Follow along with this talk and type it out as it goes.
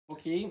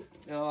Ok,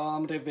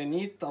 am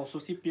revenit, au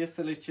sosit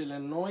piesele cele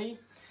noi.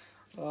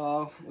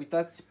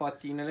 Uitați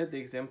patinele, de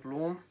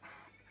exemplu.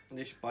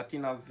 Deci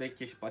patina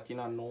veche și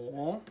patina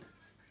nouă.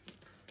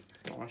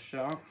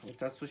 Așa,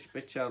 uitați-o și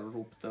pe cea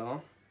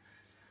ruptă.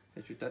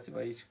 Deci uitați-vă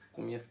aici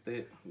cum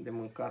este de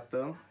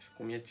mâncată și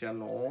cum e cea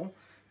nouă.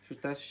 Și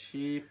uitați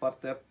și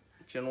partea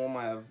ce nu o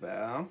mai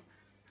avea.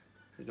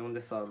 Deci de unde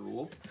s-a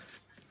rupt.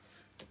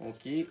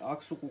 Ok,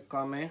 axul cu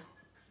came,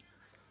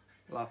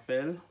 la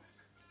fel.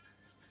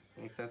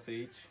 Uitați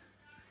aici.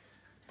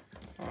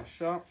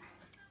 Așa.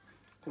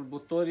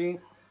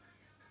 Culbutorii.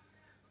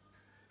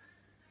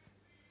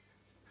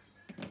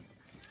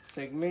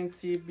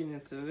 Segmenții,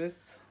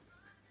 bineînțeles.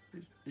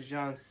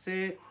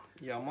 Jianshe,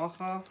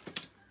 Yamaha.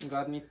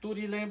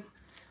 Garniturile.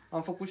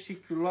 Am făcut și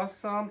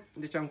culoasa,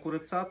 deci am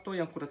curățat-o,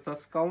 i-am curățat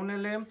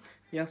scaunele,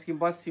 i-am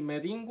schimbat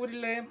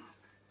simerigurile.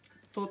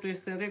 Totul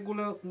este în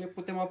regulă, ne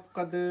putem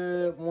apuca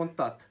de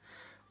montat.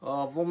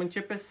 Vom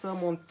începe să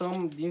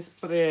montăm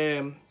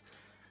dinspre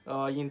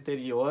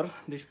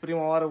interior. Deci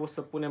prima oară o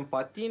să punem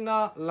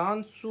patina,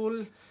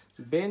 lanțul,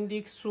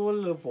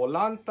 bendixul,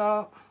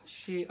 volanta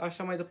și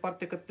așa mai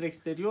departe către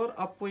exterior,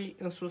 apoi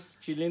în sus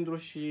cilindru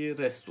și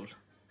restul.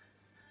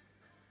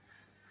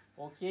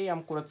 Ok,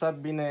 am curățat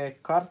bine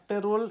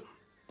carterul,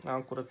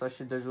 am curățat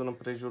și de jur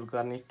împrejur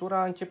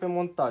garnitura, începem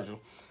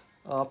montajul.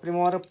 Prima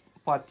oară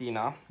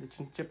patina, deci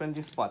începem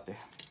din spate.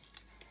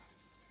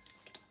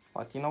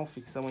 Patina o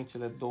fixăm în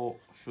cele două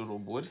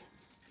șuruburi.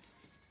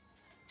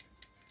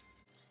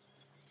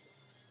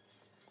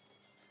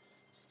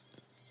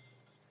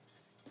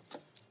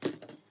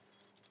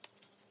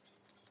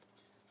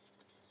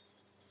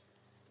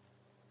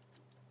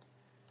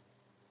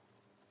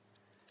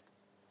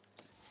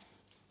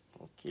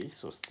 Ok,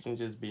 să o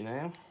strângeți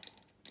bine.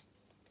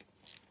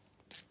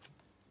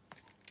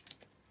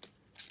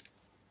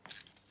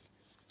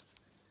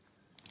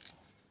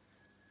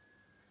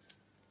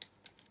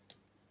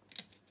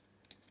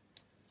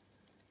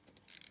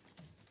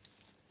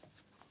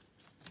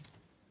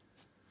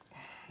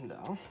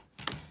 Da.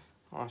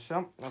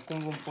 Așa, acum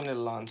vom pune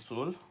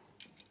lanțul.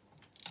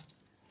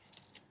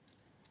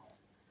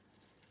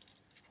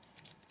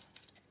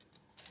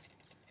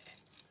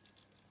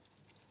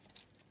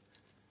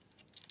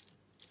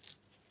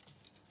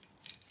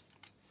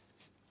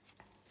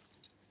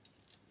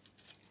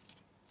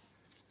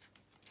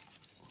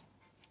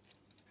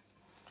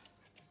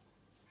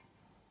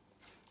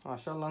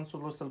 Așa,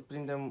 lanțul o să-l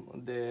prindem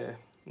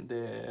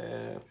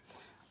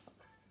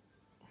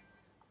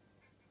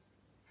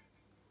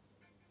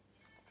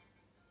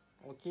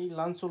Ok,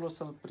 lanțul o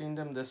să-l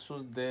prindem de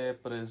sus de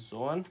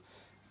prezon.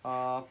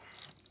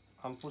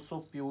 Am pus o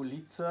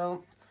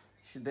piuliță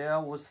și de ea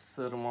o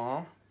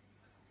sârmă,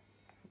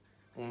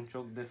 un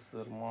cioc de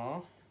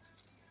sârmă.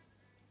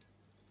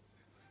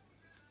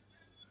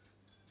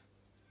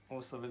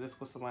 O să vedeți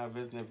că o să mai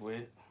aveți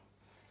nevoie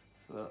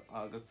să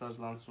agățați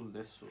lanțul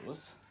de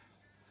sus.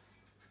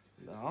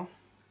 Da.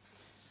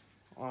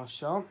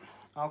 Așa.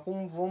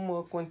 Acum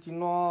vom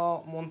continua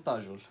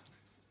montajul.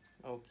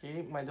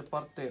 Ok, mai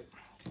departe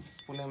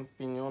punem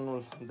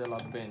pinionul de la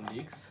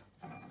bendix,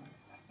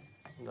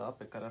 da,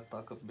 pe care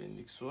atacă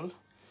bendixul.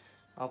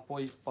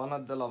 Apoi pana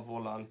de la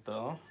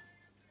volantă.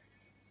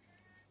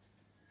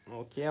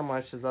 Ok, am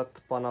așezat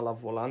pana la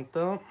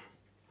volantă.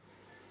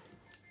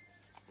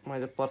 Mai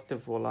departe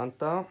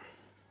volanta,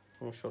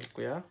 ușor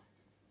cu ea,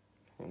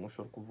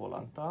 ușor cu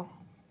volanta.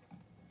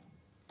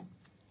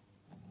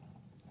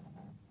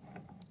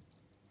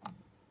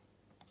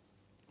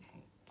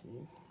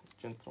 Ok,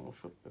 centrăm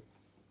ușor pe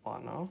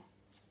pană.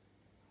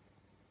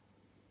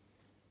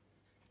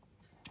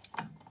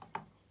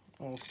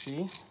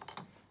 Ok,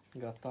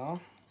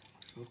 gata,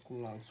 ușor cu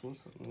lanțul,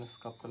 să nu ne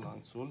scape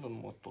lanțul în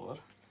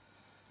motor.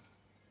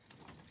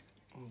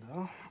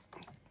 Da,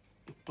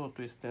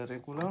 totul este în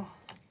regulă,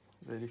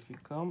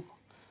 verificăm,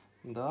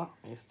 da,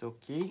 este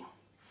ok.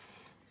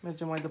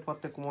 Mergem mai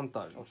departe cu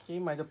montajul. Ok,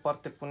 mai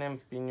departe punem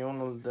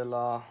pinionul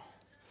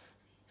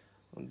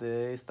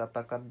este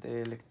atacat de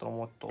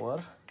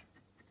electromotor.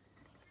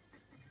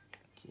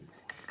 Ok,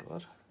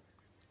 ușor.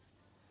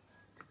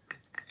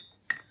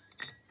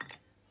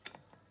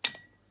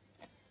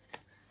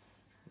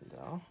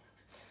 Da.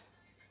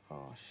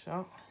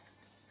 Așa.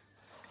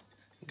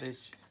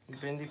 Deci,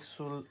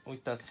 bendixul,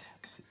 uitați,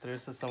 trebuie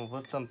să se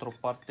învârtă într-o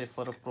parte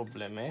fără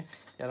probleme,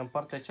 iar în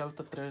partea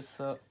cealaltă trebuie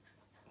să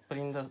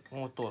prindă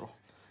motorul.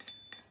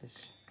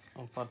 Deci,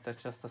 în partea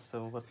aceasta se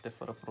învârte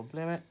fără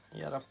probleme,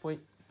 iar apoi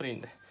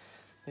prinde.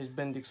 Deci,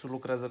 bendixul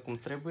lucrează cum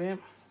trebuie.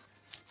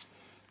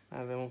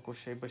 Avem încă o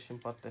șeibă și în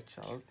partea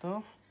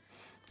cealaltă.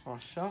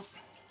 Așa.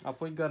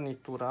 Apoi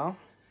garnitura.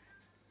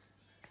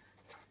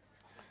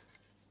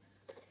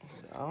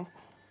 Da.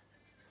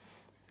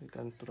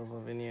 Garnitura va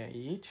veni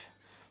aici.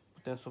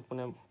 Putem să o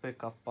punem pe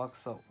capac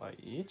sau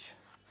aici.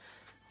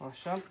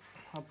 Așa.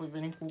 Apoi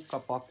venim cu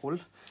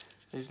capacul.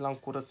 Deci l-am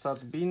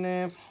curățat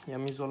bine.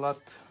 I-am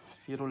izolat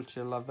firul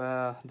ce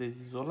l-avea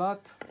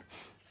dezizolat.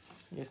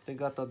 Este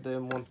gata de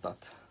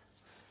montat.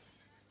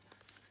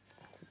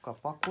 Cu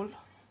capacul.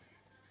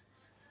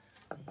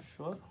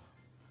 ușor.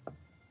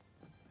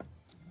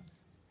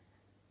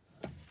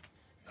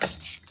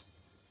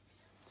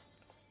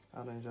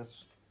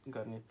 Aranjați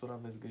garnitura,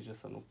 aveți grijă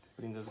să nu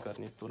prindeți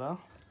garnitura.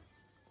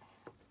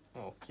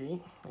 Ok,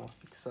 am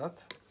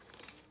fixat.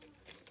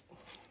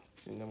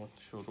 Prindem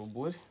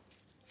șuruburi.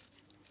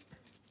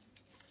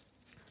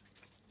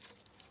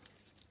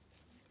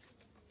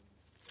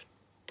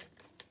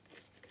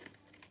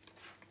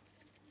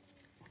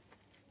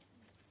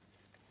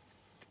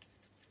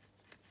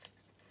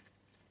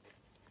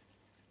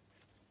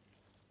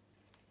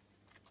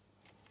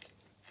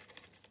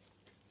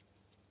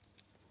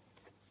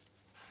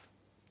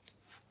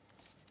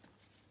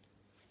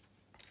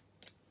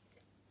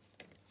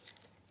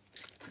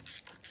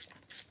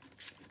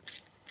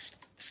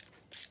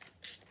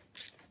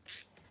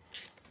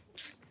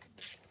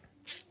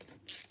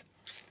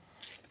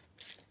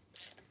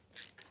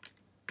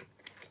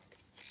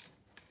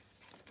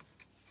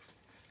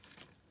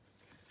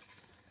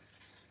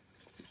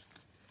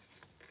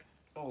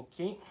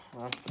 Ok,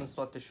 am strâns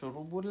toate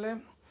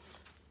șuruburile.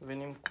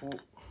 Venim cu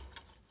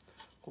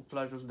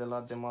cuplajul de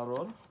la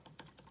demaror.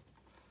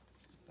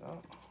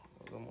 Da,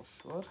 o dăm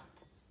ușor.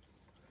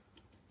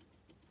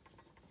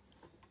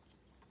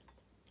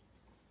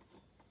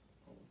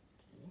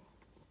 Ok,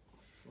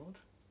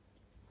 ușor.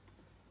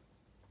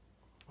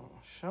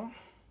 Așa.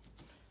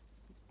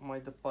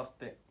 Mai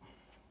departe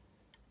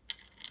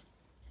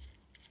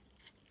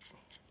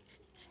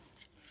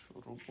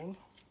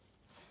șurubul.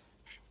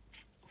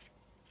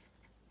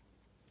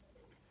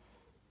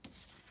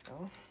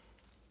 Da.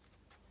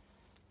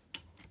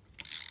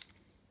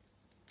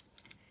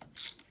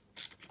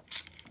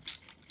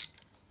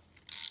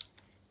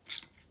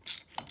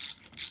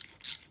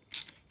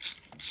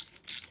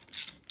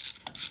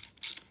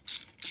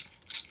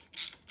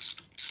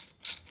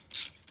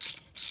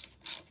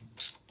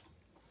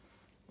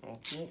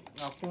 Ok,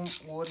 acum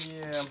ori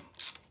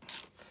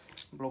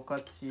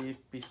blocați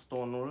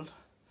pistonul,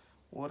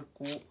 ori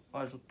cu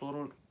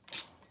ajutorul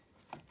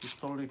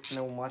pistonului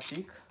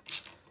pneumatic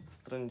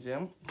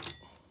strângem,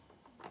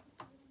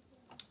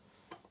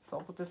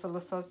 sau puteți să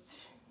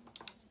lăsați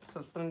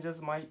să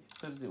strângeți mai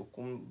târziu,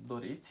 cum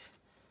doriți.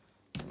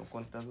 Nu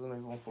contează, noi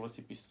vom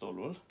folosi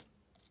pistolul.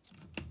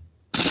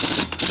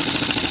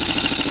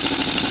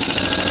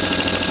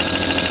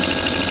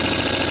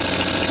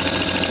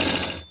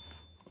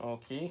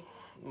 Ok,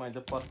 mai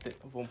departe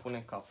vom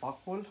pune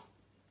capacul.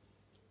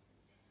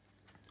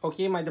 Ok,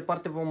 mai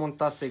departe vom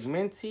monta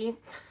segmenții.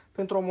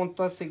 Pentru a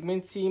monta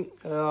segmenții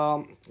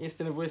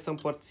este nevoie să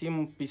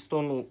împărțim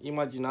pistonul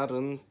imaginar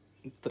în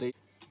 3.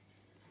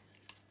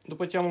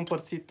 După ce am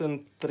împărțit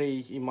în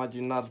 3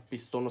 imaginar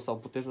pistonul, sau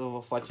puteți să vă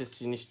faceți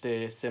și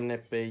niște semne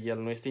pe el,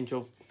 nu este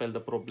nicio fel de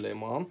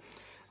problemă.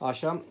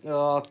 Așa,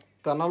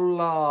 canalul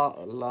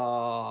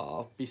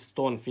la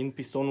piston, fiind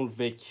pistonul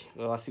vechi,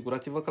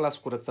 asigurați-vă că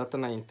l-ați curățat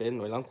înainte,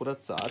 noi l-am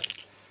curățat.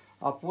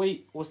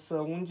 Apoi o să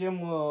ungem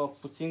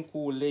puțin cu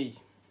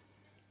ulei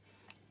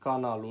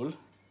canalul.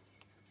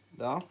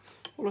 Da?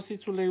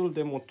 Folosiți uleiul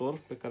de motor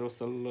pe care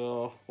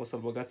o să-l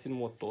băgați în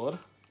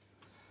motor.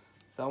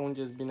 Da?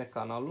 Ungeți bine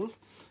canalul.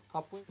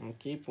 Apoi,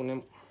 ok,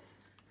 punem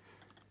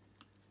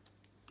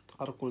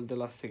arcul de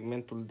la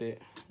segmentul de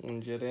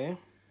ungere.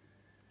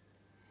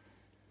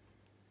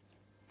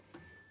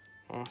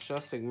 Așa,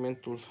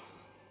 segmentul,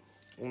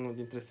 unul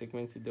dintre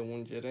segmenții de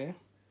ungere.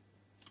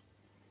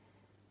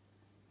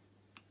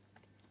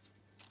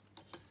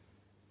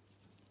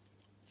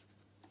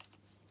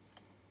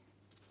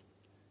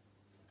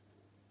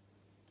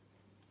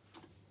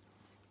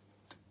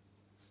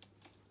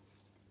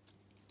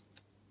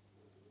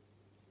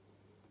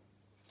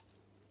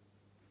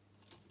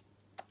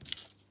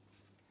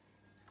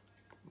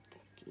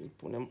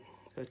 Punem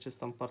pe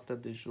acesta în partea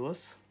de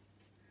jos,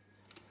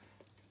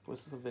 apoi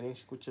să venim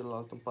și cu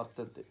celălalt în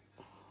partea de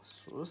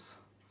sus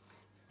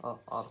a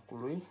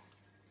arcului.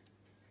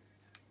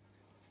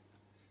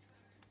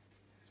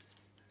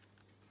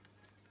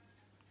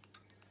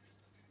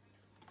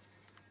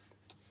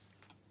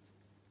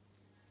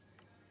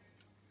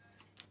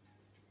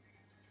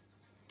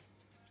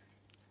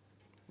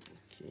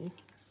 Ok.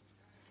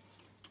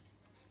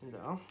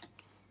 Da.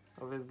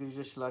 Aveți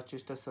grijă și la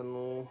aceștia să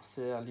nu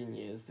se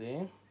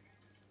alinieze.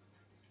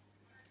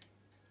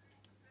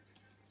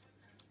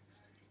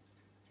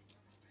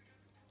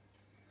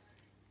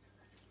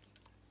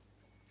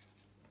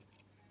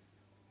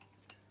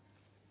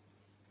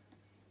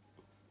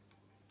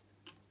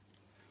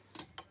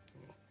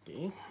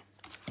 Ok.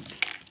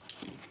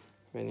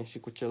 Venim și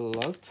cu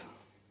celălalt.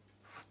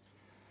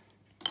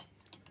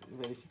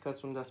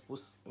 Verificați unde ați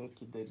pus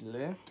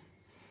închiderile.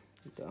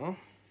 Da.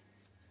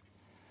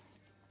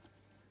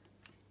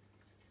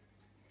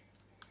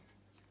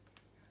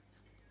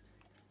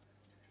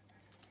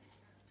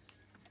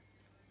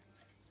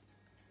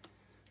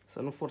 Să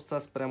nu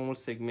forțați prea mult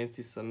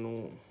segmenții, să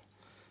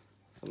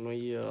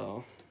nu-i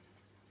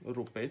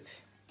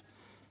rupeți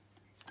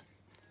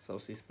sau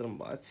să-i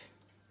strâmbați.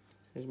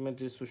 Deci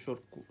mergeți ușor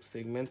cu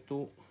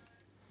segmentul,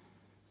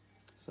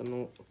 să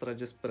nu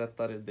trageți prea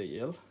tare de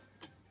el.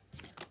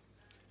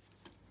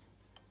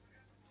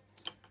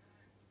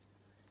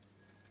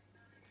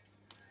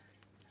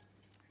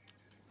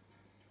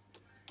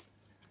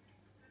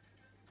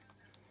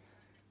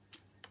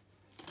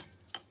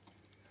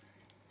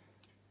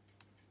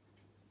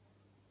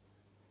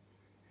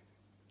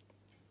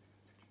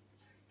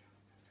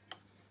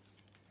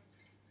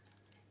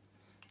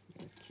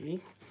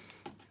 Ok.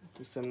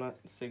 Cu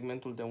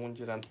segmentul de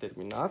ungere am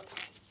terminat.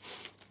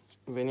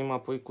 Venim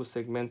apoi cu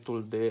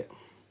segmentul de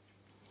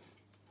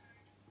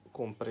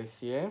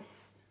compresie.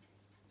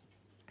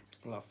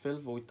 La fel,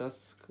 vă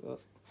uitați că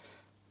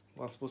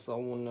v-am spus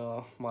au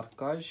un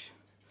marcaj.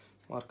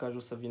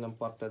 Marcajul să vină în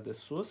partea de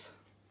sus.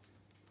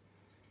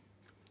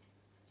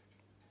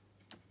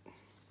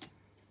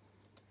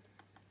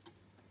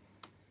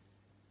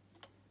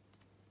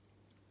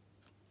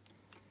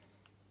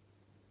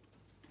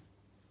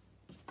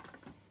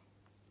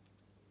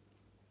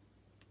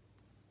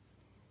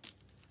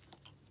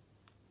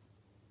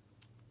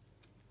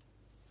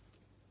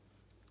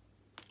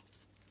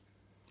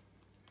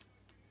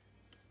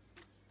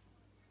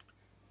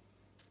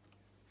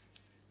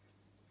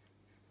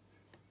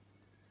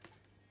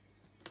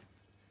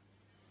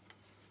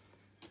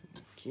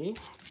 Ok.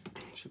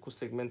 Și cu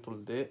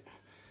segmentul de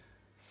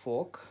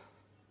foc.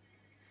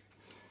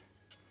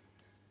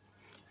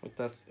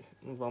 Uitați,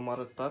 v-am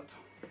arătat.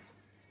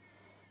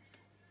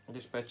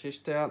 Deci pe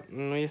aceștia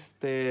nu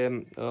este,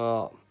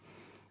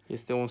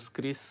 este un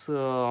scris,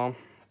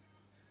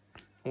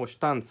 o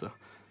ștanță.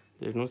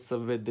 Deci nu se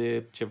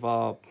vede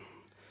ceva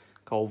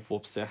ca o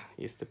vopsea.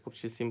 Este pur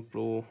și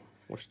simplu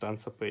o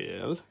ștanță pe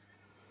el.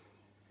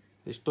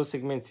 Deci toți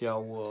segmenții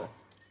au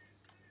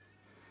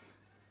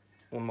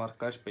un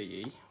marcaj pe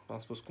ei. V-am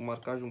spus cu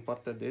marcajul în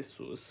partea de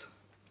sus.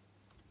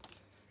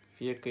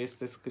 Fie că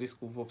este scris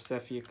cu vopsea,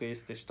 fie că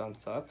este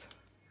ștanțat.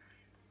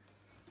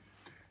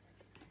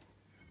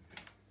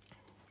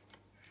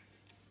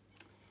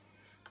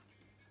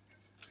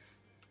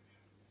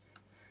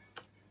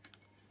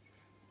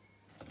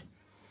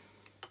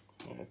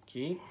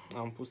 Ok,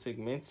 am pus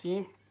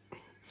segmenții.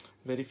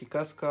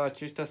 Verificați ca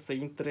aceștia să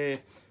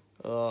intre,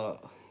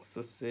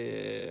 să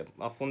se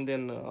afunde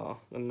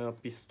în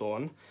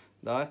piston,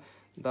 da?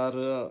 Dar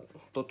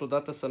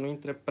totodată să nu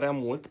intre prea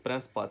mult, prea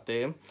în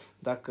spate.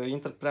 Dacă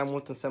intră prea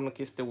mult înseamnă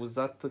că este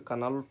uzat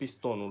canalul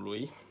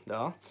pistonului,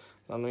 da?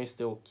 Dar nu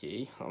este ok,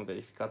 am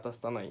verificat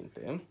asta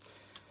înainte.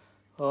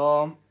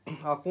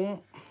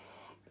 Acum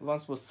v-am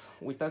spus,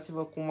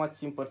 uitați-vă cum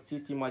ați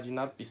împărțit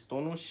imaginar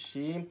pistonul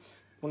și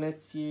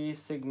puneți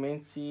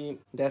segmenții.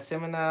 De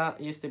asemenea,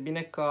 este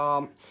bine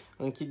ca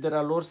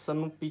închiderea lor să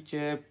nu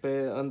pice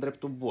în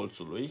dreptul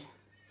bolțului.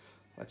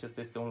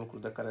 Acesta este un lucru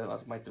de care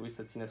ar mai trebui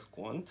să țineți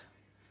cont.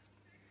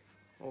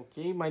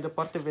 Ok, mai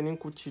departe venim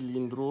cu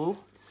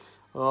cilindrul.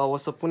 O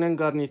să punem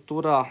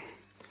garnitura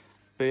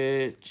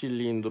pe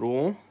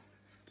cilindru.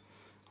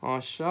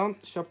 Așa,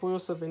 și apoi o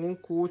să venim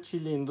cu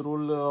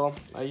cilindrul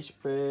aici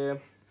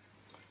pe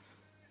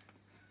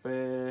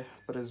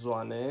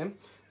prezoane.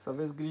 Să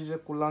aveți grijă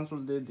cu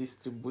lanțul de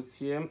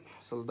distribuție,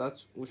 să-l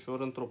dați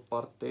ușor într-o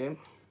parte.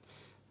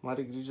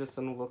 Mare grijă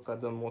să nu vă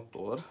cadă în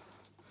motor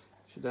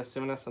și de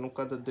asemenea să nu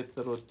cadă de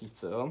pe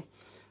rotiță.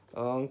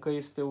 Încă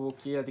este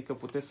ok, adică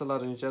puteți să-l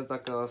aranjați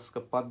dacă a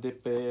scăpat de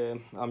pe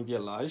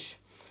ambielaj.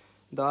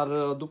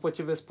 Dar după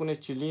ce veți pune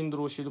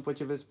cilindru și după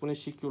ce veți pune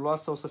și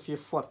chiuloasa, o să fie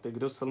foarte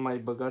greu să-l mai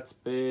băgați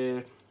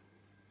pe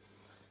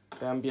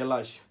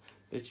ambielaj.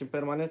 Deci în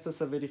permanență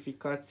să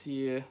verificați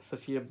să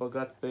fie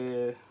băgat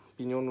pe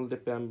pinionul de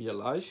pe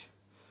ambielaj.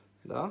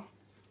 Da?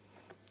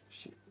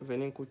 Și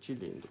venim cu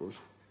cilindrul.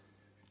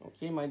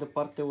 Ok, mai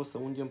departe o să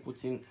ungem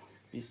puțin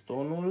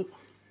pistonul,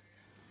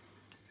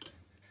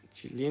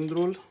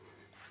 cilindrul.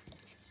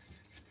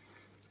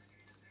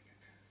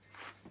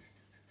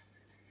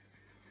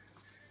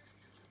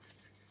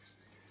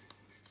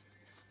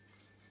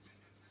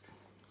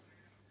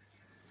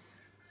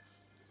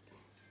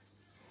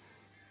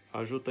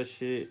 Ajută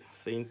și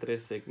să intre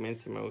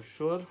segmenții mai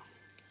ușor.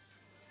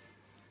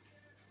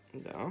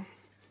 Da.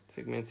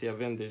 Segmenții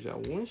avem deja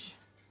unși.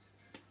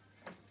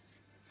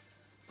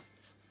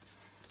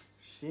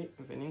 Și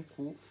venim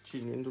cu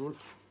cilindrul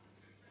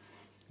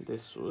de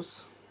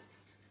sus.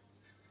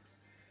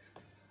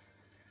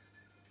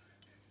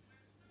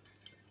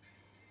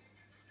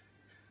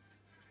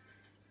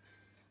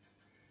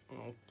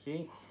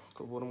 Ok.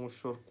 Coborăm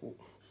ușor cu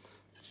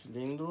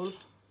cilindrul.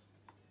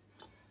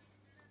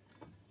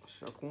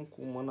 Și acum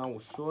cu mâna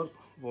ușor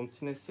vom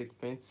ține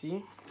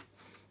segmenții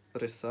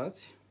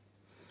presați.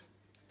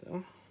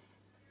 Da?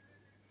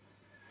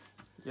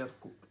 Iar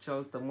cu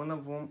cealaltă mână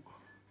vom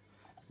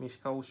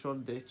mișca ușor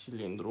de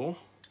cilindru.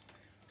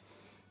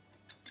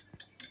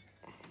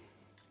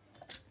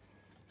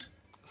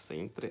 Să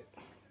intre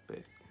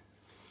pe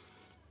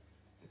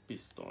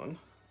piston.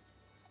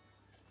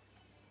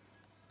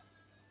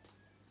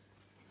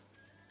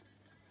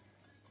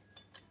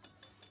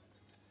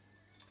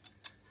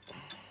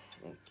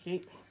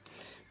 Ok.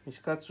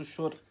 Mișcați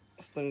ușor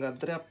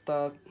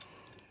stânga-dreapta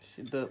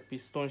și de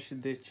piston și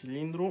de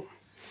cilindru.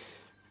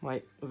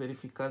 Mai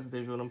verificați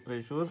de jur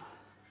împrejur.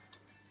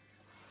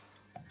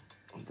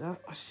 Da,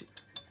 și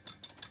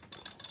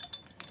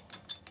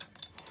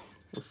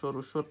ușor,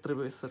 ușor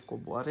trebuie să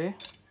coboare.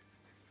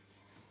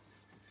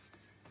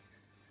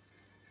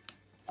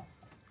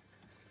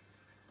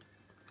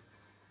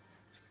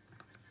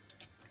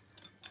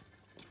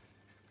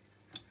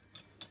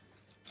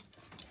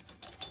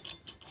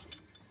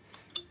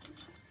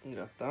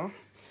 Gata.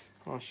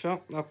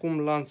 Așa, acum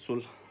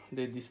lanțul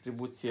de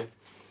distribuție.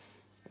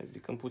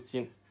 Ridicăm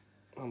puțin,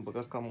 am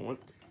băgat cam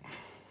mult.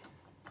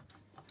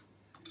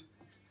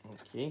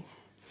 Ok.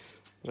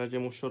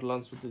 Tragem ușor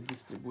lanțul de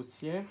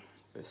distribuție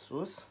pe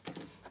sus.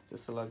 Trebuie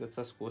să-l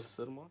agățați cu o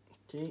sârmă.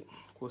 Ok.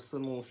 Cu o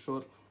sârmă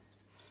ușor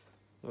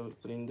îl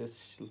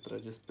prindeți și îl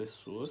trageți pe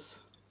sus.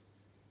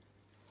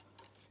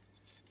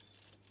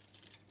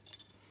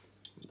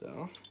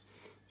 Da.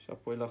 Și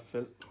apoi la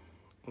fel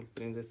îl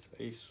prindeți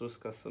aici sus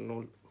ca să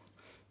nu-l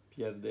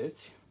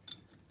pierdeți.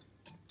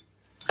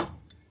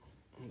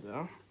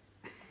 Da.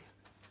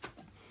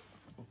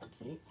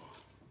 Ok.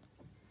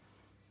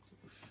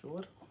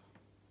 Ușor.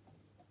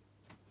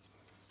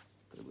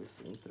 Trebuie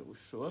să intre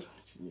ușor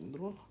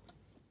cilindrul.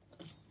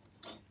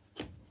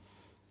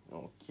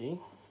 Ok.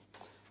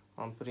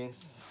 Am prins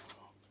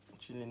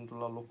cilindrul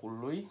la locul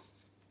lui.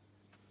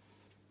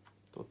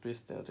 Totul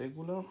este în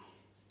regulă.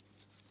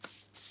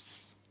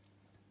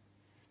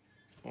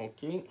 Ok.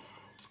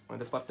 Mai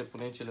departe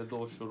punem cele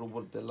două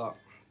șuruburi de la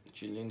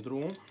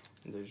cilindru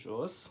de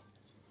jos.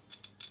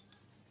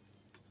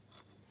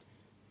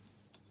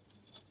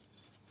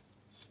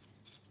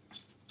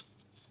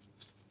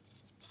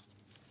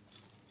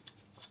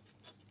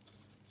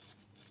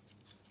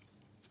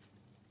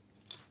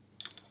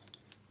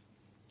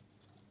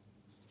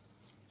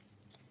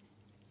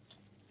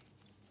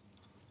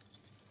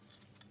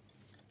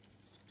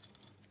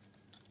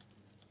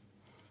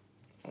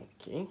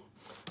 Ok.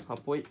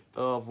 Apoi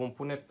vom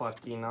pune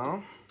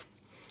patina,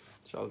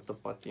 cealaltă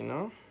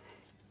patină.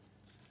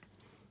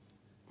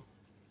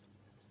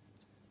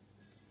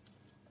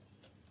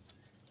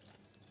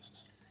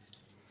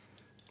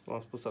 V-am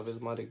spus să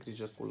aveți mare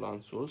grijă cu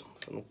lanțul,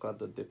 să nu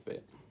cadă de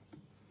pe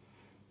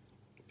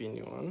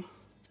pinion.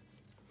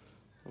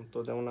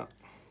 Întotdeauna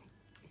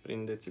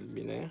prindeți-l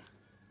bine.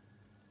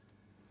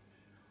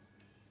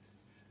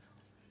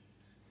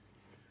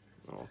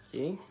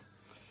 Ok.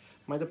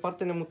 Mai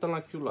departe ne mutăm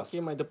la chiuloasă.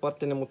 Ok, mai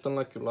departe ne mutăm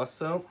la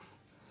chiuloasă.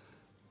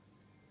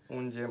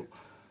 Ungem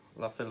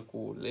la fel cu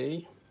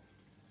ulei.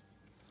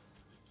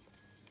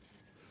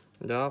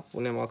 Da,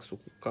 punem axul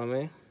cu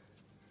came.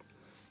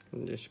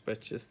 Ungem și pe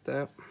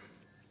acestea.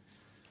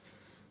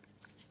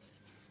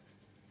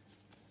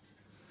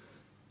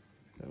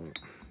 Da.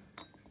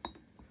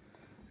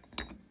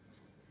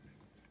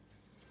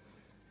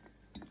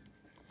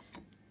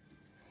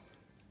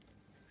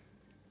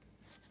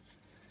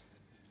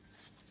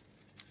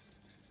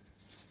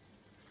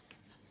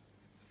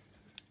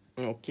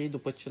 Ok,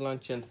 după ce l-am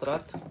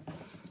centrat,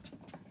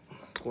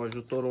 cu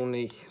ajutorul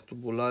unei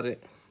tubulare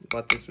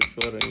bateți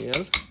ușor în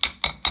el.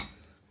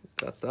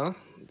 Gata.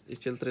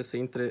 Deci el trebuie să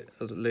intre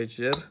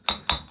leger,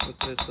 nu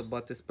trebuie să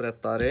bateți prea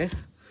tare.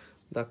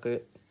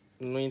 Dacă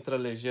nu intră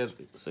leger,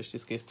 să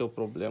știți că este o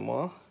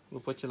problemă.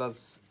 După ce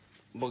l-ați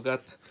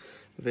băgat,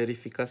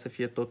 verificați să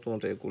fie totul în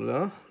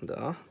regulă.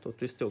 Da,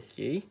 totul este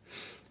ok.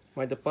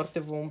 Mai departe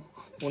vom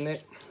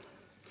pune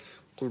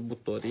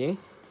culbutorii.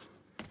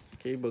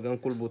 Ok, băgăm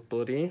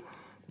culbutorii,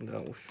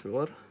 da,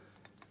 ușor.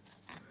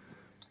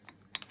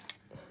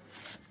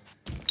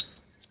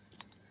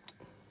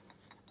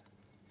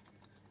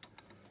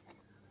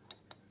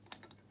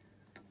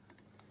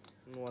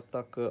 Nu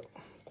atacă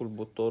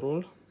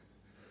culbutorul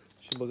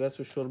și băgați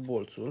ușor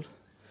bolțul.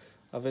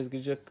 Aveți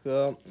grijă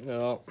că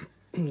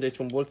deci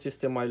un bolț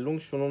este mai lung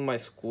și unul mai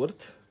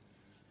scurt.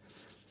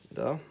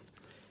 Da?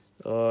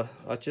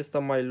 Acesta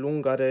mai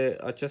lung are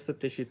această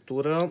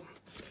teșitură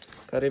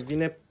care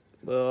vine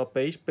pe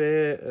aici,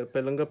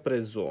 pe lângă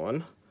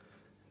prezon.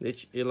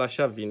 Deci el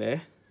așa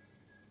vine.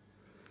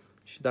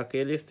 Și dacă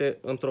el este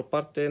într-o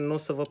parte, nu o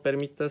să vă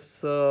permită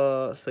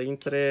să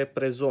intre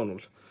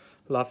prezonul.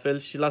 La fel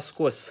și la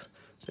scos.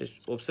 Deci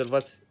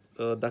observați,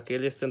 dacă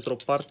el este într-o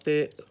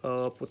parte,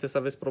 puteți să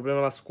aveți probleme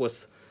la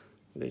scos.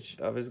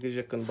 Deci aveți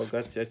grijă când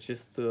băgați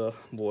acest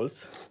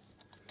bolț.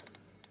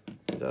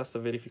 Da, să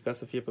verificați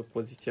să fie pe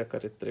poziția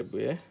care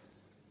trebuie.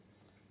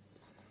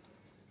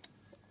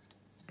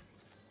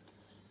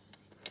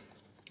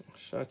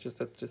 Așa,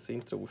 acesta trebuie să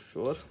intre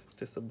ușor.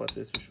 Puteți să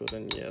bateți ușor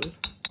în el.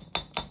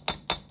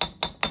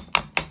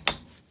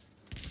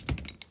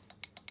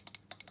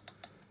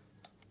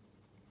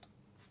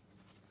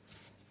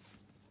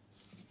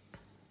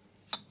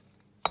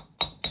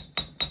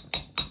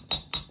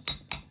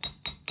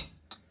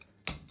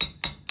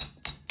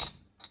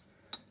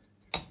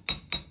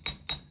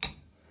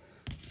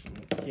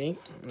 Ok,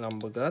 l-am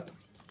băgat.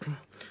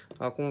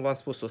 Acum v-am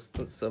spus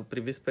să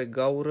priviți pe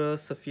gaură,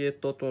 să fie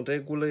tot în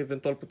regulă,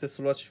 eventual puteți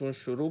să luați și un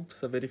șurub,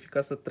 să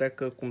verificați să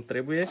treacă cum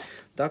trebuie.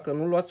 Dacă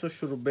nu, luați o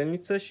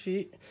șurubelniță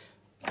și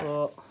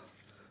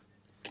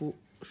cu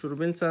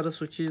șurubelnița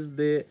răsuciți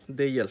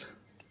de el.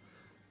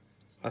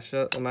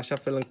 Așa, în așa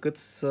fel încât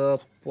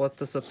să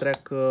poată să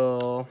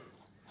treacă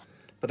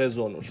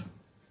prezonul.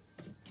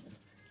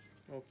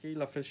 Ok,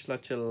 la fel și la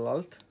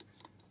celălalt.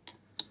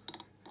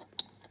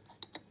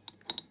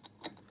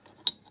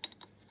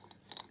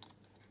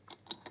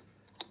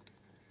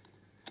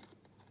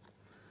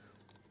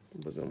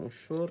 Băgăm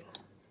ușor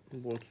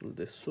bolțul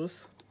de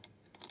sus.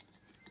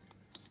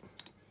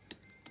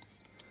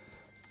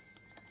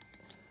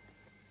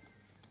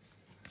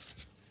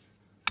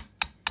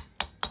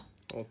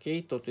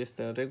 Ok, totul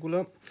este în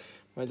regulă.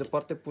 Mai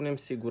departe punem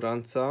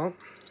siguranța.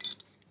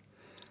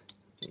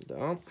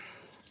 Da.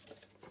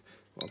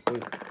 Apoi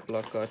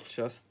placa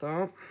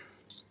aceasta.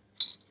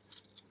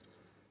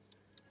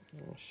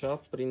 Așa,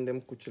 prindem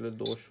cu cele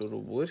două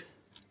șuruburi.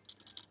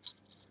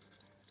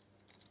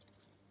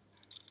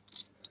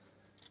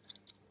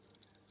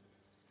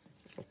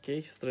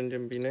 Ok,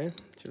 strângem bine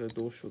cele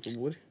două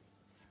șuruburi.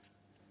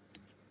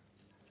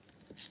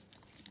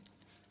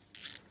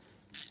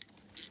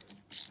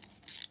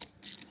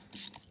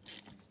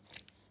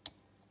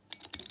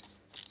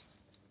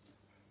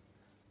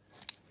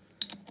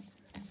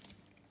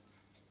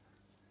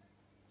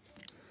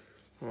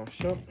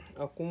 Așa,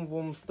 acum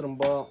vom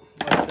strâmba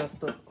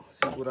această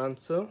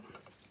siguranță.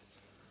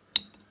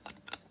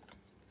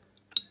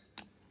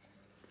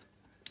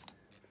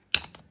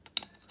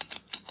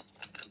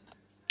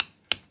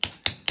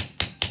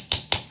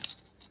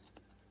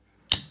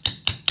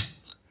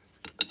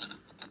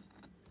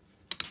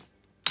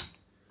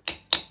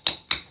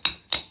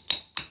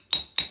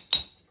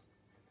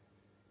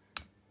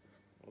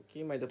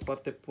 Ok, mai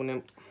departe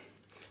punem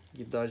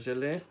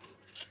ghidajele.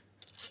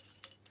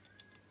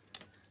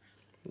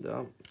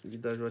 Da,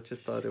 ghidajul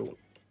acesta are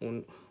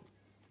un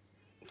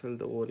fel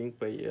de o-ring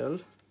pe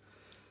el.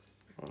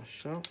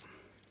 Așa.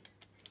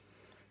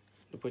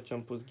 După ce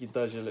am pus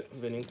ghidajele,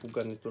 venim cu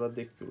garnitura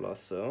de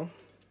chiulasă.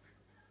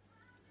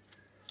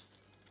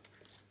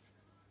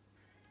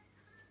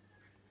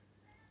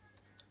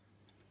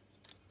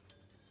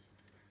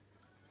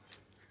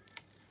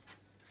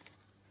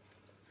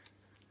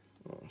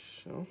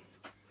 Așa.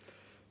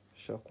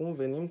 Și acum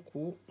venim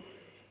cu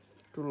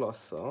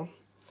chiulasa,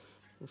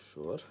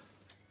 ușor.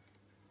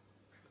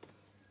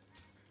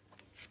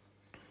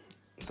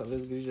 Să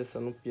aveți grijă să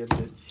nu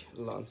pierdeți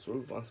lanțul,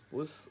 v-am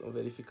spus.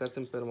 Verificați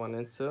în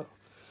permanență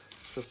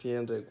să fie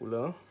în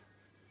regulă.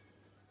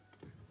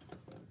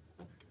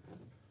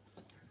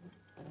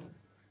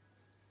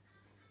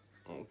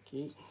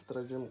 Ok,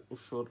 tragem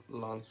ușor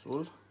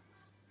lanțul.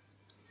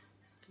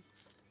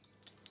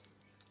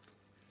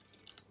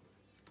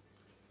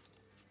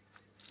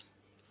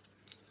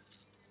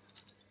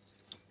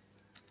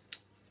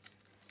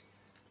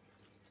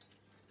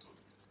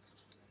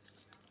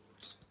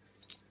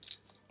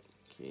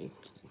 Ok,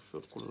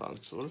 ușor cu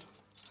lanțul,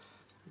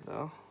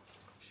 da,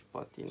 și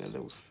patinele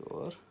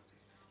ușor.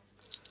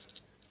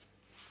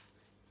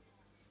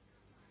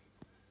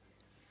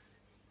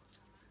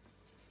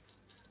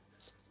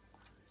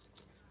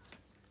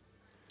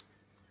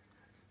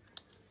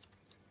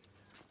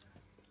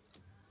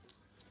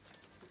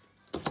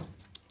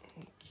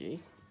 Ok,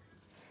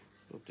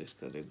 totul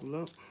este în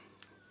regulă,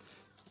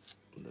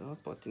 da,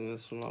 patinele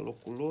sunt la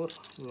locul lor,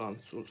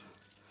 lanțul,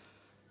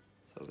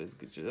 să aveți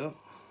grijă.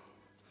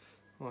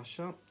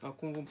 Așa,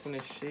 acum vom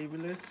pune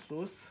șeibile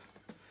sus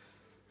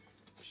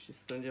și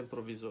strângem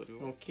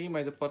provizoriu. Ok,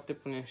 mai departe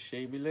punem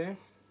șeibile.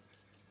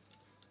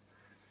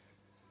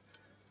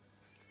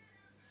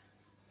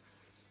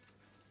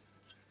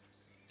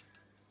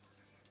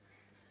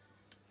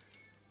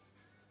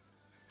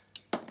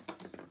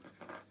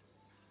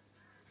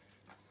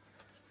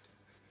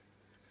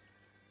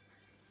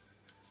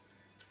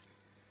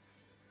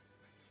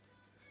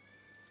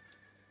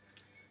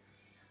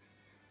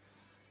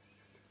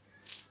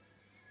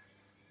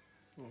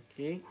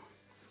 Ok,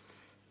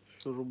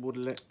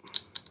 șuruburile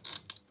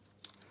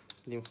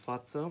din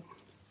față.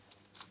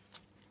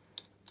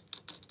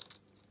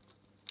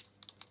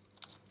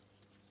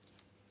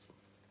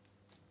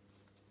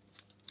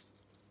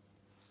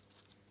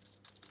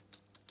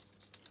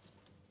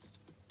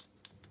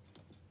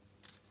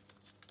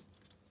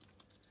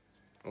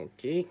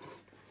 Ok,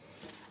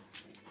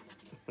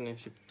 punem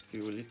și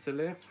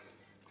piulițele.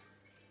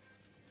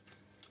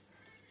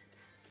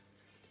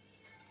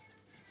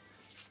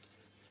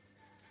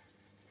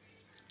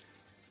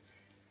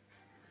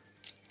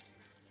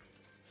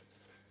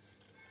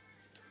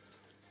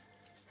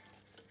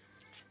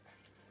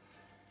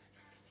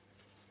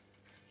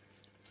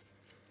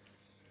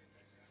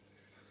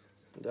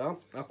 Da?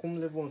 Acum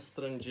le vom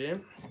strânge.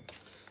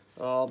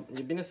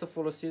 E bine să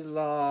folosiți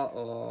la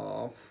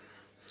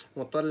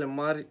motoarele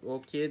mari o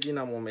cheie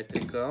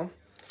dinamometrică.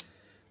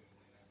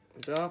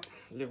 Da?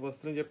 Le vom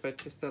strânge pe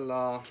acestea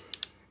la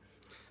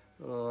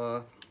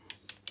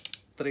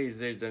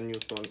 30 de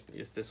Newton,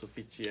 este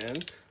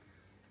suficient.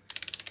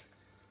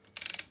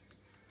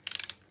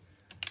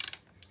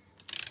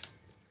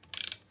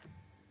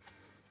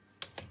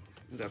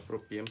 Le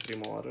apropiem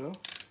prima oară.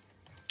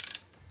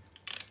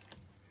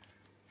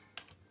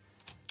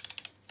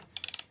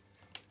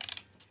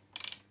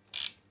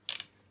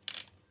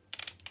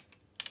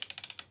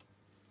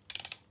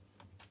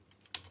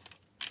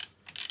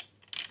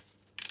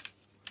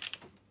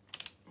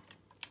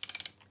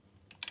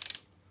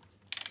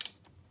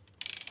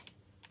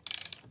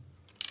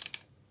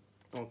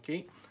 Ok,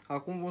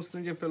 acum vom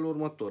strânge în felul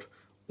următor.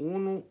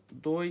 1,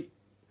 2,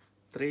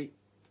 3,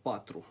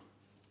 4.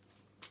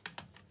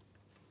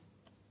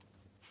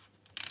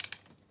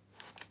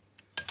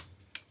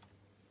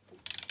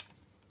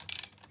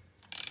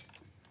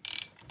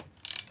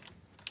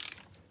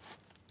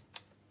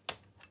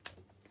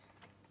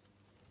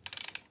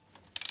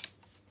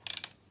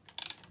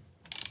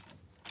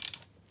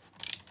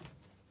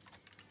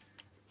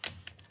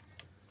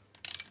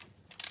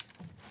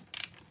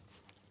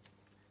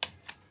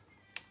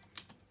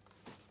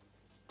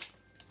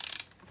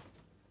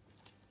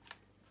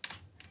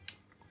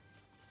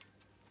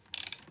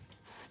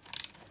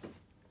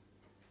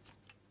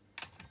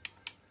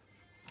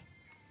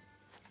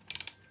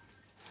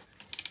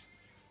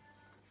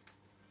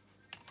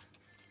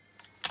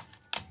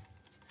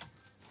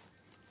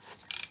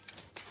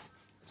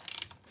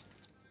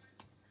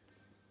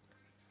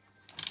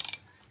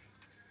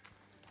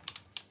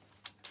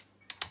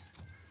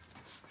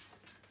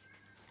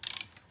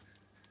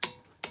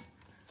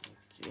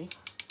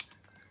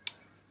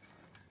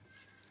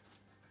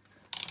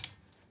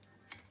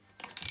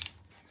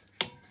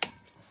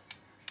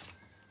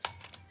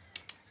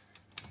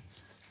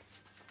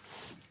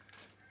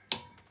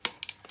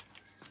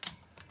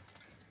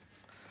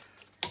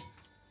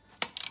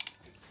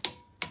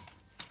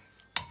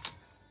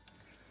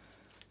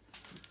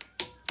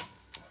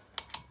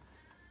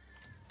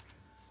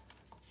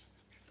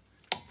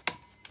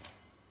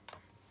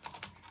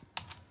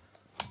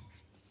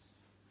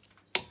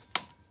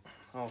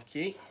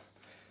 Ok,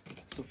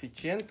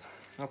 suficient.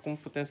 Acum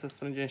putem să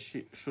strângem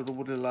și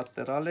șuruburile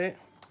laterale.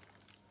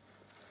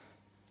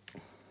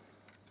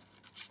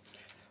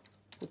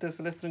 Puteți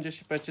să le strângeți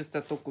și pe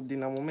acestea tot cu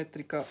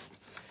dinamometrica.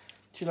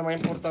 Cele mai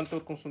importante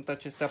oricum sunt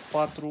acestea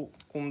 4,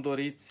 cum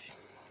doriți,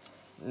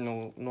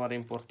 nu are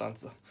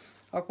importanță.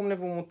 Acum ne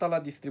vom muta la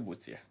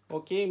distribuție.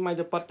 Ok, mai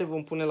departe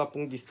vom pune la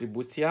punct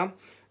distribuția.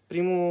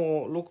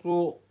 Primul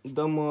lucru,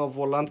 dăm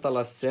volanta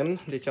la semn,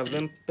 deci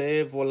avem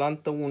pe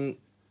volantă un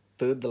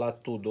T de la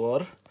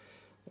Tudor,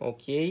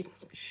 ok,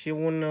 și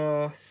un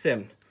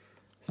semn.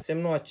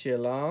 Semnul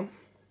acela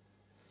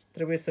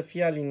trebuie să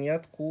fie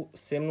aliniat cu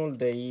semnul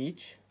de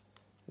aici,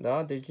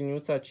 da? Deci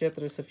liniuța aceea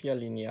trebuie să fie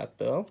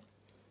aliniată.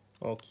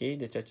 Ok,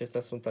 deci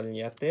acestea sunt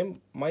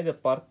aliniate. Mai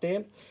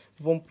departe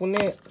vom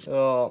pune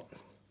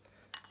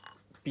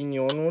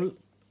pinionul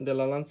de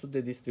la lanțul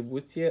de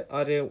distribuție,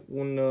 are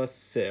un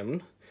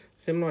semn.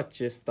 Semnul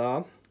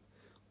acesta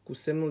cu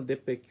semnul de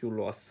pe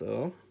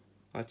chiuloasă,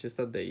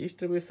 acesta de aici,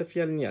 trebuie să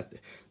fie aliniate.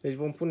 Deci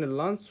vom pune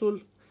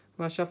lanțul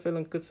în așa fel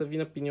încât să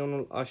vină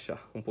pinionul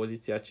așa, în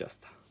poziția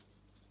aceasta.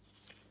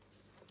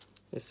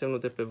 Deci semnul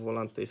de pe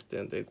volantă este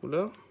în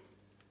regulă.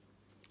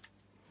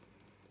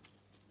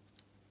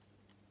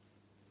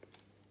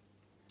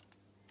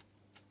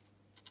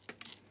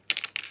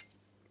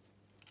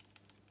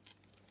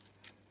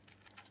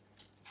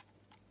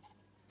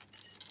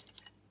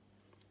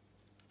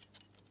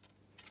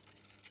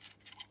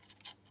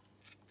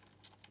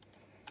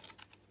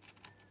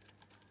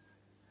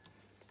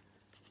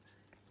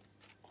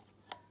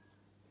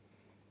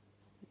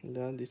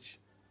 Da, deci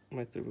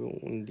mai trebuie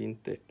un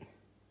dinte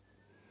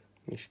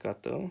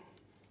mișcată.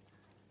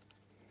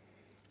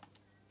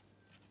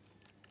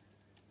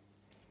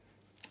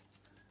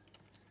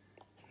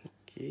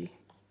 Ok.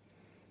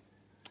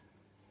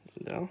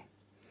 Da.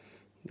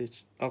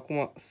 Deci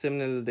acum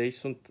semnele de aici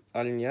sunt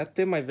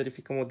aliniate. Mai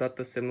verificăm o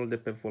dată semnul de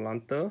pe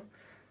volantă.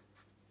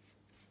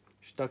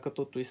 Și dacă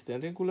totul este în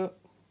regulă,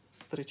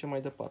 trecem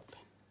mai departe.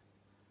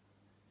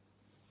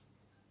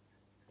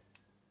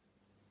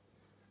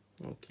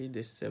 Ok,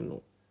 deci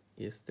semnul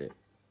este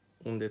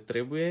unde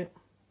trebuie.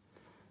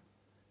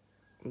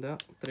 Da,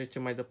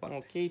 trecem mai departe.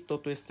 Ok,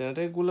 totul este în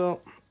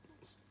regulă.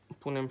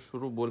 Punem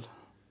șurubul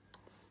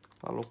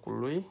la locul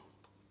lui.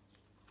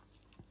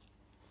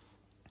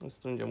 Îl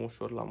strângem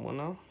ușor la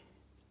mână.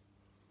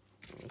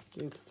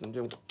 Ok, îl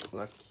strângem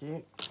la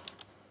cheie.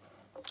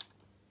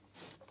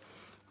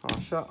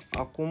 Așa,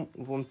 acum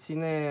vom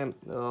ține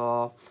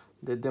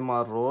de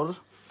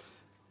demaror.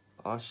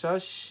 Așa,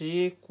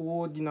 și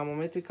cu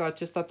dinamometrica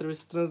acesta trebuie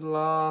strâns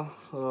la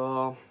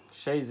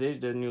 60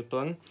 de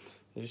newton,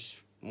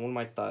 deci mult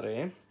mai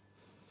tare.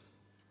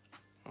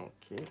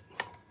 Ok.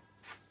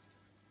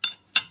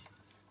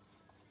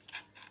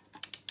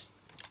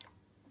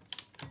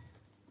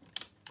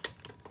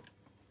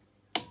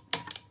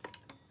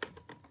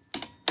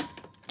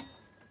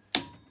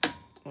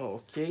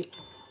 Ok,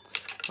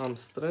 am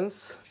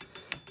strâns.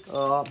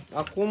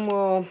 Acum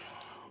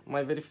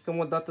mai verificăm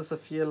o dată să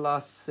fie la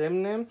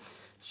semne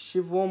și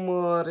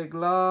vom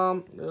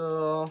regla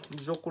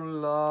jocul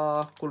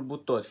la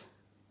culbutori.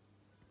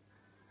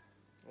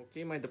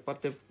 Ok, mai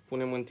departe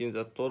punem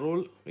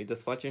întinzătorul, îi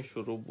desfacem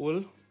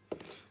șurubul,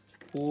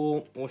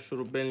 cu o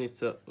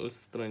șurubelniță îl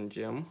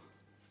strângem,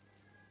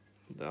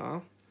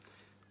 da?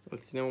 Îl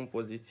ținem în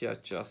poziția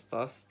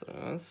aceasta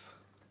strâns,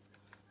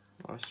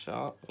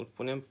 așa, îl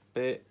punem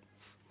pe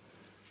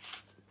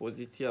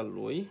poziția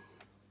lui,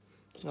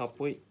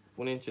 apoi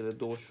punem cele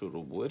două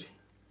șuruburi.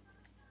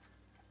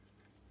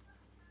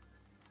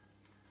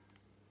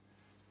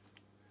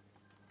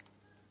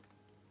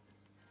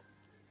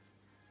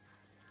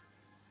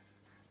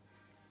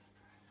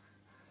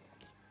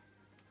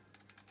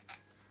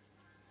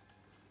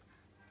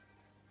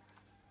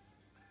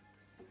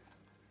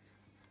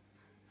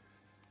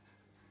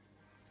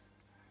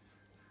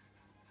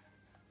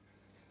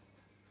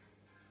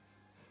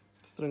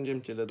 Strângem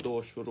cele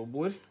două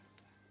șuruburi.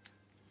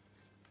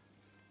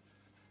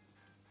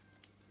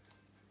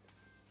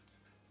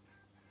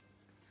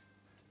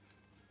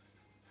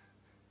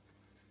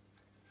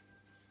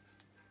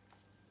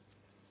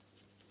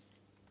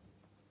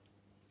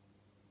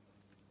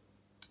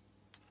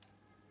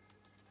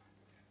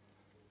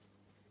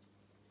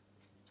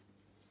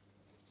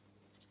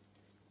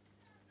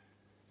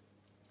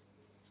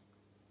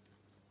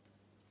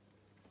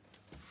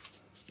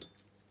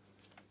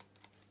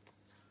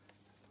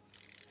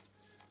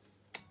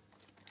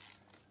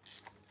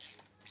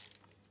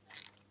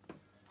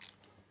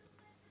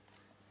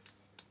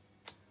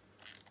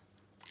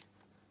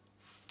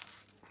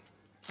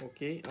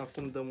 Ok,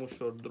 acum dăm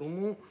ușor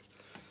drumul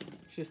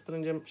și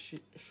strângem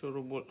și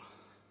șurubul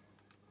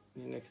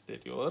din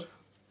exterior.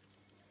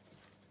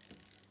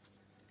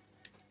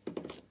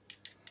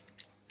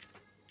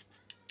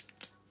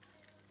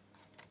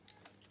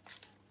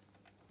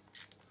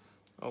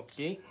 Ok,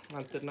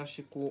 am terminat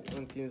și cu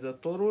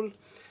întinzătorul.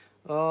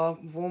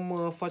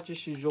 Vom face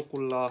și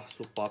jocul la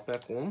supape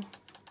acum.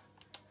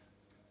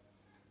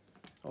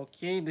 Ok,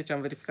 deci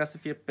am verificat să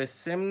fie pe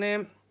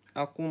semne.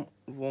 Acum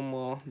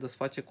vom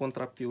desface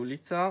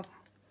contrapiulița.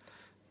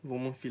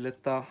 Vom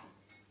înfileta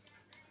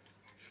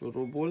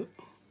șurubul.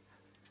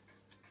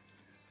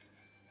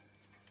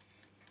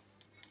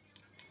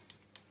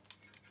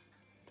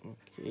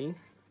 Ok.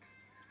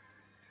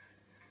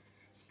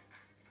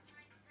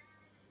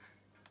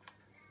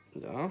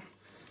 Da.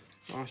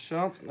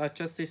 Așa,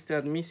 aceasta este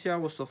admisia,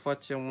 o să o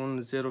facem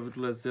un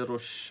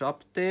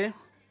 0,07.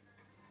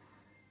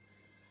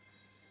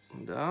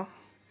 Da.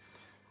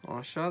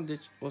 Așa,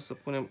 deci o să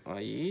punem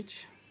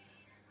aici.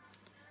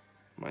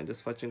 Mai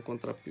desfacem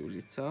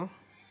contrapiulița.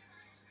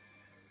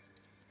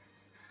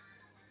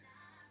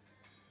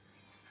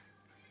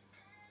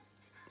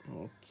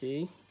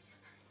 Ok.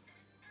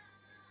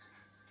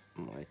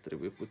 Mai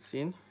trebuie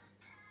puțin.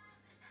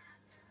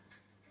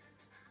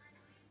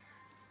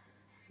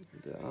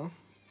 Da.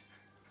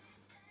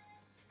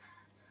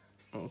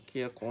 Ok,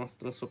 acum am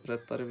strâns-o prea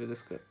tare,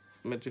 vedeți că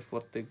merge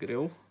foarte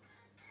greu.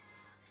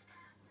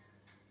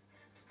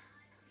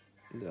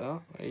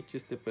 Da, aici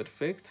este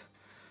perfect.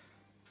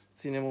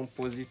 Ținem în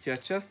poziția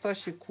aceasta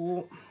și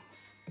cu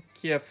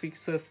cheia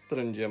fixă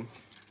strângem.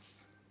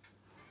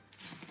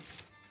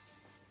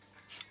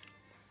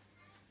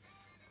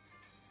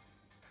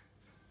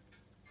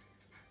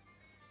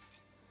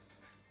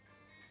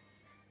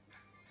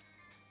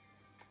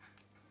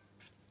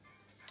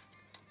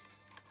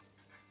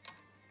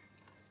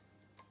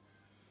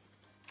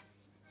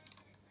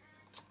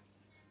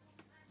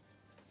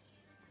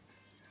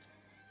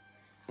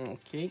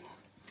 Ok.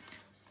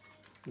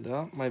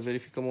 Da, mai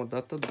verificăm o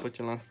dată după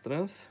ce l-am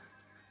strâns.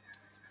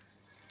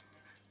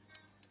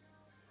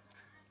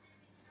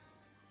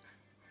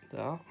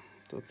 Da,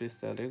 totul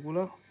este în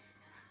regulă.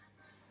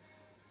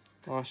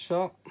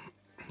 Așa,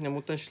 ne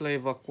mutăm și la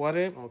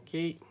evacuare. Ok,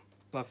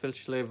 la fel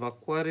și la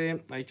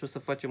evacuare. Aici o să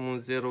facem un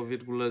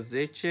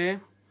 0,10.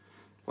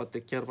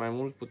 Poate chiar mai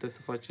mult, puteți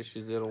să faceți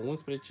și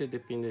 0,11,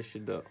 depinde și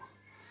de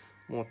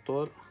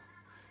motor.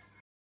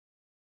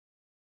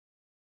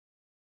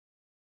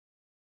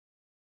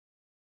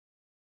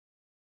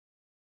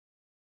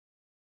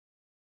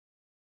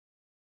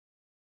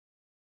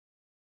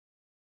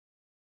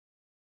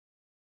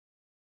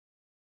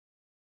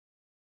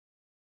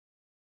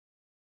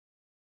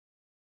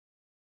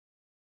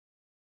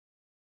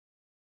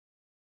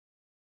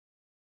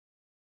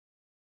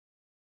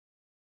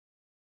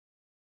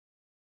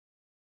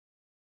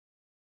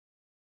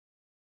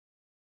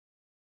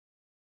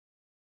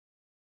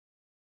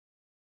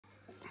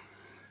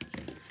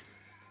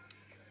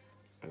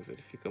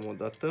 Verificăm o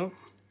dată.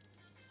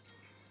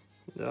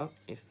 Da,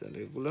 este în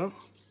regulă.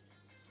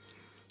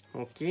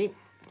 Ok.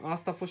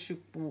 Asta a fost și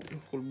cu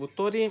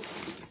culbutorii.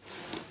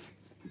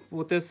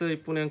 Puteți să îi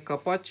punem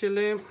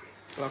capacele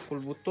la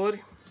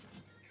culbutori.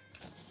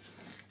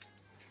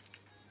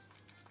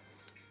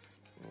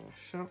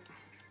 Așa.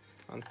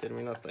 Am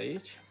terminat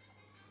aici.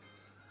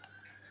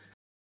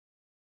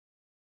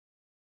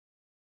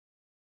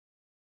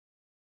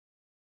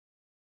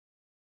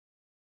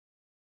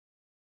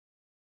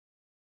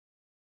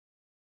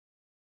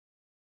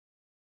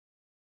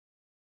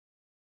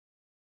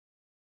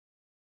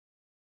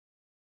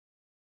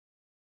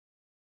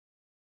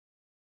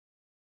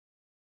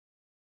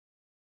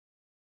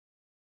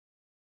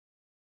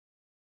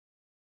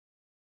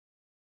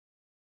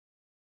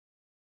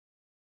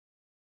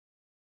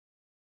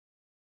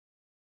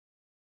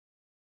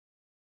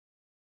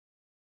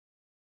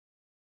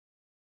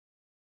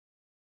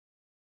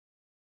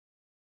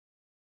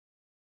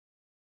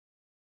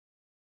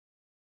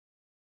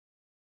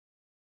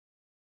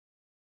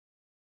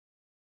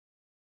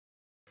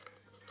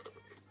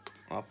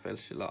 La fel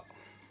și la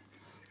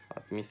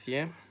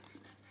admisie.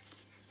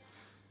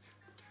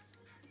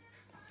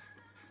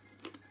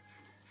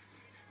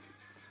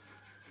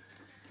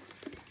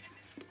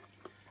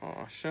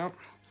 Așa.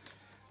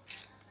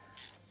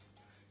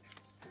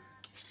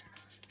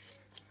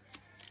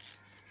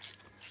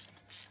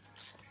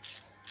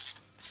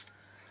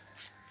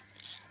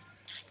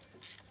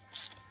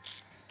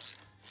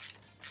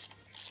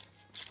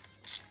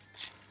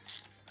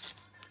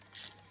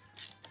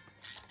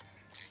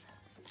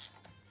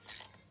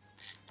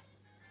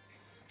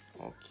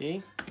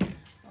 Ok.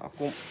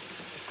 Acum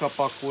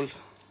capacul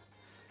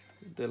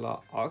de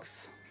la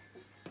ax.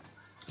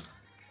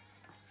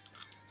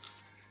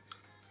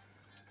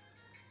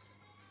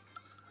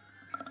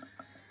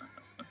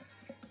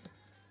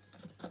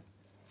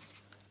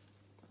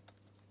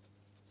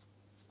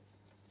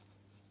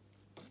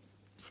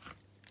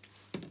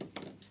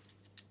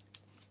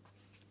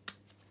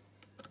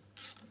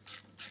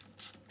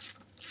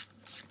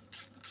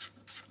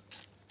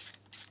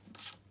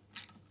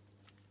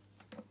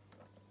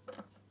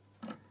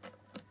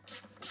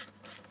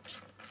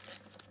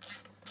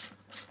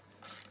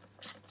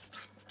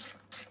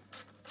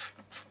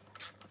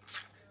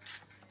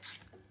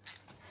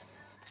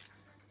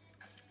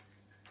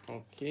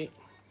 Ok,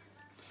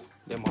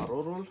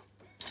 demarorul.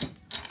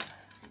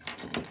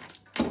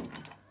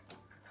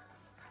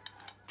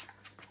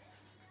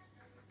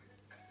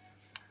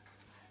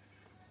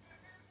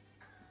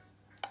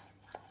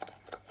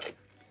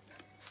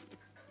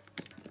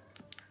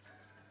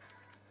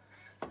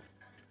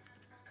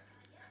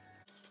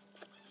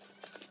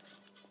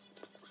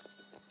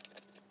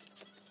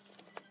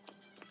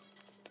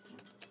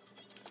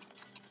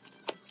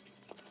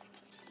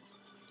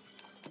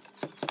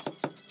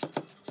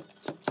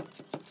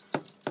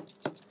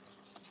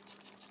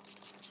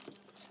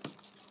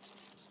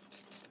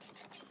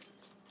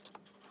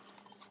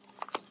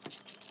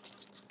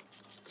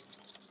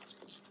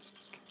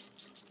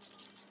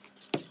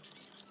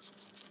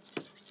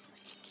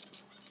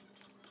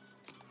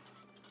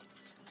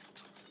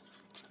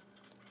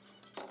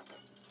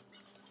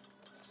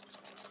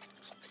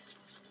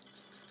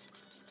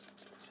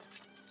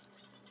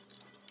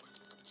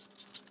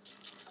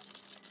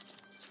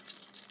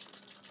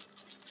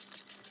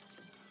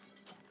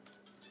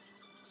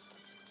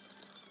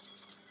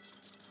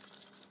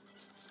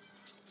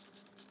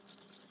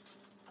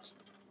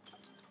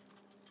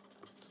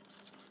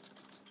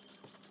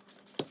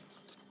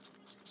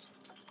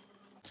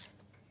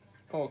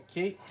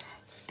 Ok.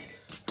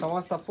 Cam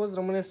asta a fost.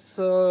 Rămâne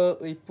să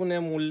îi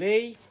punem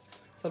ulei,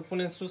 să-l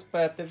punem sus pe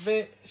ATV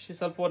și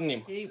să-l pornim.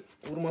 Okay.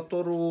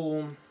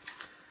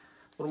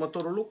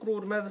 Următorul lucru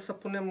urmează să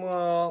punem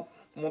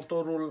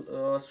motorul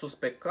sus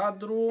pe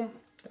cadru.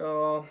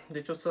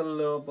 Deci o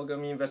să-l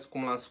băgăm invers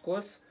cum l-am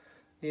scos,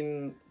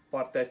 din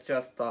partea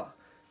aceasta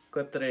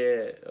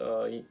către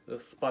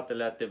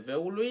spatele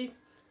ATV-ului,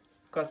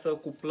 ca să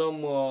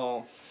cuplăm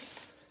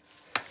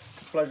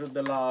cuplajul de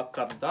la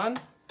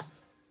cardan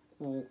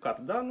cu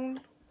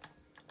cardanul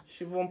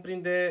și vom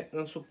prinde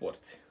în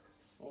suporți.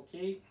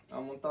 Ok,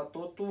 am montat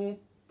totul,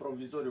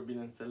 provizoriu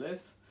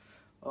bineînțeles.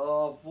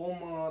 Vom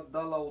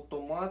da la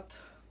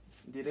automat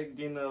direct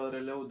din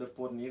releul de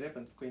pornire,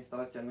 pentru că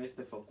instalația nu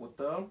este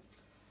făcută.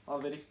 Am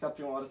verificat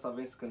prima oară să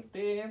avem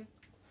scânteie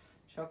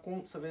și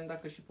acum să vedem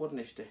dacă și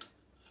pornește.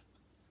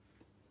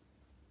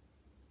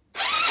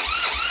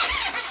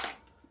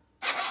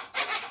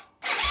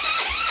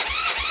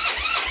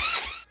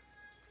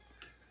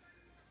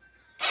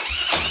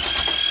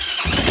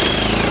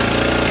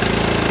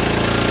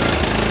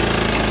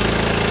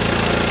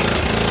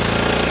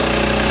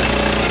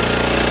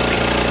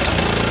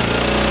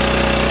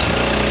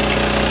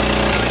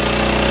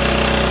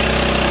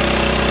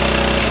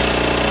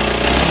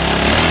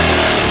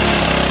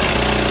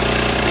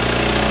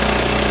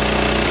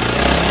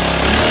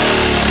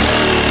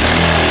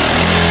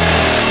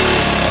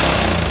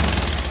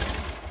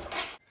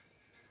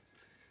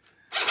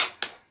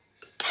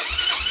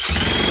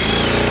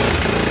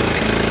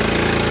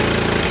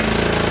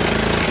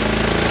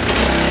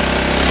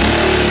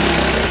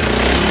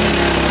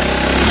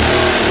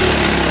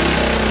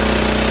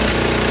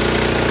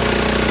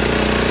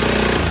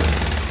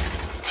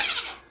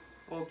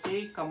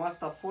 Cam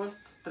asta a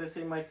fost, trebuie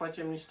să-i mai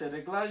facem niște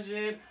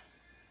reglaje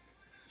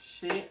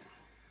și,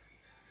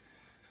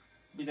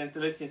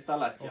 bineînțeles,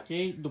 instalația.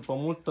 Ok, după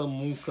multă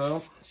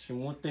muncă și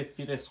multe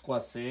fire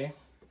scoase,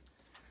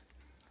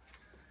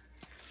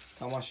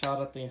 cam așa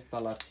arată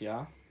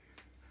instalația.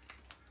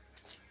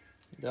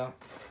 Da,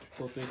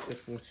 totul este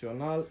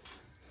funcțional.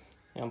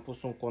 I-am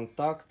pus un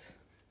contact.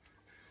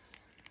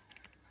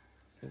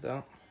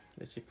 Da,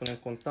 deci îi punem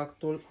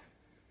contactul,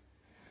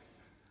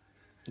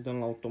 dăm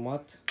la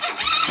automat.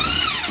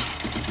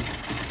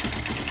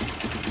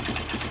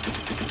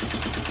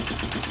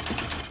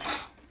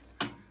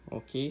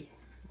 Ok,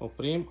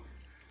 oprim.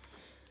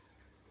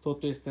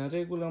 Totul este în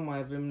regulă, mai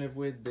avem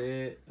nevoie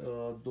de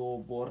două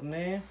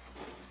borne.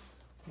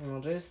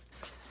 În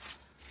rest,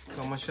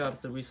 cam așa ar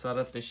trebui să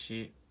arate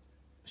și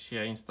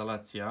ea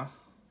instalația.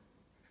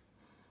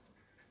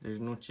 Deci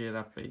nu ce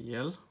era pe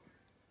el.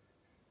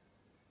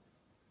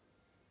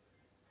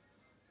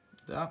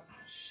 Da,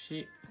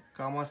 și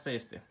cam asta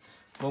este.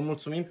 Vă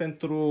mulțumim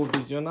pentru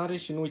vizionare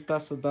și nu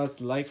uitați să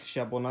dați like și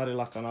abonare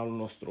la canalul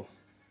nostru.